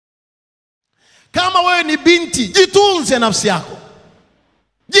Kama wewe ni binti, jitunze nafsi yako.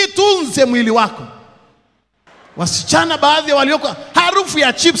 Jitunze mwili wako. Wasichana baadhi ya walioko harufu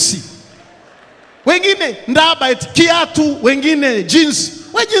ya chipsi, wengine ndaba eti kiatu, wengine jeans.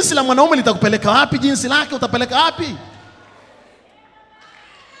 Wewe jinsi la mwanaume litakupeleka wapi? Jinsi lake utapeleka wapi?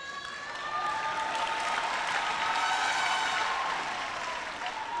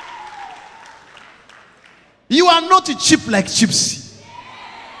 You are not cheap like chips.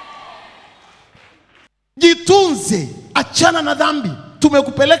 Jitunze, achana na dhambi.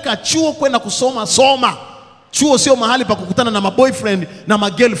 Tumekupeleka chuo kwenda kusoma, soma. Chuo sio mahali pa kukutana na maboyfriend na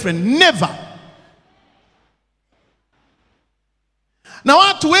magirlfriend. Never. Na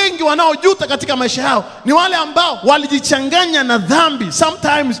watu wengi wanaojuta katika maisha yao ni wale ambao walijichanganya na dhambi.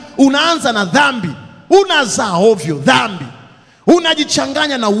 Sometimes unaanza na dhambi, unazaa ovyo dhambi,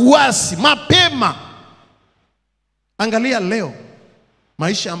 unajichanganya na uasi mapema. Angalia leo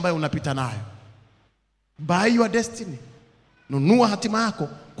maisha ambayo unapita nayo. Buy your destiny. Nunua hatima yako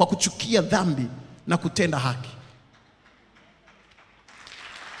kwa kuchukia dhambi na kutenda haki.